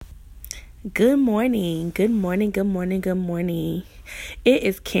Good morning. Good morning. Good morning. Good morning. It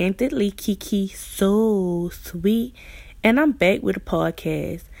is Candidly Kiki So Sweet, and I'm back with a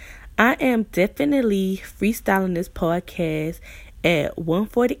podcast. I am definitely freestyling this podcast at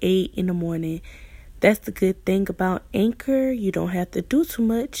 1:48 in the morning. That's the good thing about Anchor. You don't have to do too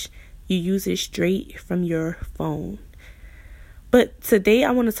much. You use it straight from your phone. But today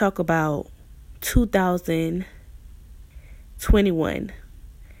I want to talk about 2021.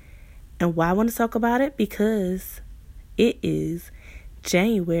 And why I want to talk about it? Because it is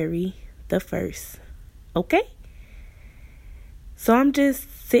January the 1st. Okay? So I'm just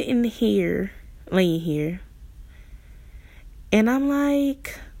laying here, and I'm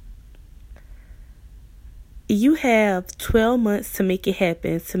like, you have 12 months to make it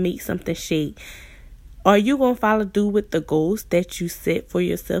happen, to make something shake. Are you going to follow through with the goals that you set for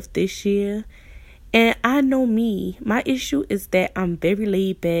yourself this year? And I know me. My issue is that I'm very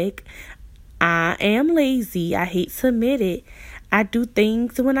laid back. I am lazy. I hate to admit it. I do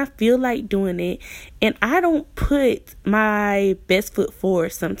things when I feel like doing it. And I don't put my best foot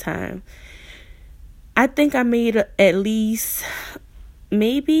forward sometimes. I think I made at least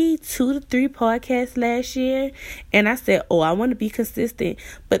maybe 2 to 3 podcasts last year. And I said, I want to be consistent.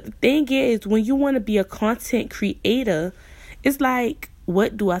 But the thing is, when you want to be a content creator, it's like,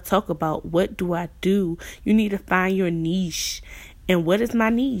 what do I talk about? What do I do? You need to find your niche. And what is my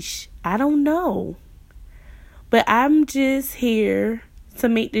niche? I don't know. But I'm just here to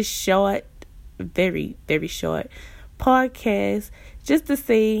make this short, very, very short podcast, just to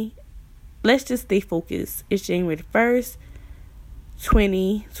say, let's just stay focused. It's January 1st,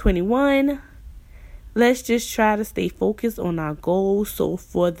 2021. Let's just try to stay focused on our goals. So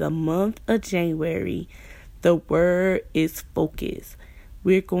for the month of January, the word is focus.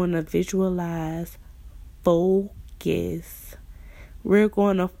 We're going to visualize focus. We're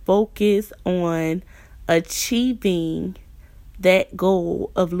going to focus on achieving that goal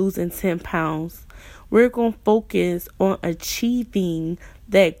of losing 10 pounds. We're going to focus on achieving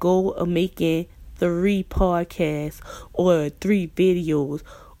that goal of making 3 podcasts or 3 videos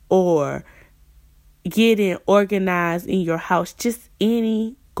or getting organized in your house. Just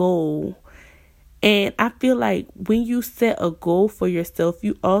any goal. And I feel like when you set a goal for yourself,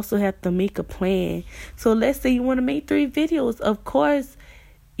 you also have to make a plan. So let's say you want to make 3 videos. Of course,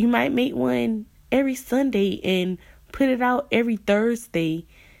 you might make one every Sunday and put it out every Thursday.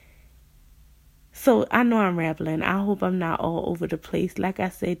 So I know I'm rambling. I hope I'm not all over the place. Like I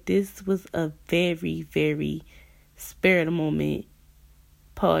said, this was a very, very spur of the moment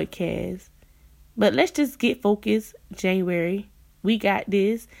podcast. But let's just get focused. January, we got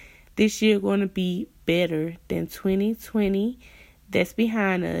this. This year going to be better than 2020 that's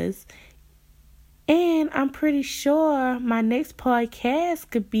behind us. And I'm pretty sure my next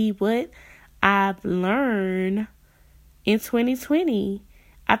podcast could be what I've learned in 2020.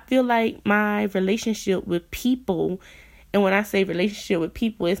 I feel like my relationship with people, and when I say relationship with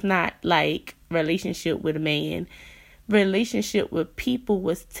people, it's not like relationship with a man. Relationship with people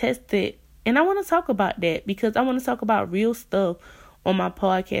was tested. And I want to talk about that because I want to talk about real stuff on my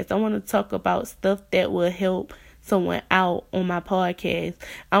podcast. I want to talk about stuff that will help someone out on my podcast.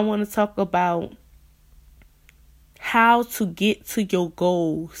 I want to talk about how to get to your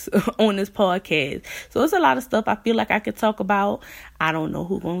goals on this podcast. So it's a lot of stuff I feel like I could talk about. I don't know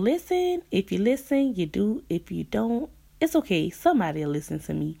who's going to listen. If you listen, you do. If you don't, it's okay. Somebody will listen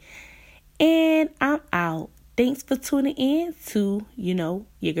to me. And I'm out. Thanks for tuning in to, your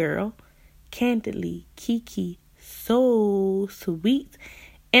girl, Candidly Kiki So Sweet.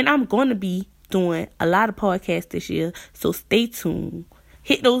 And I'm going to be doing a lot of podcasts this year. So stay tuned.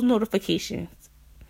 Hit those notifications.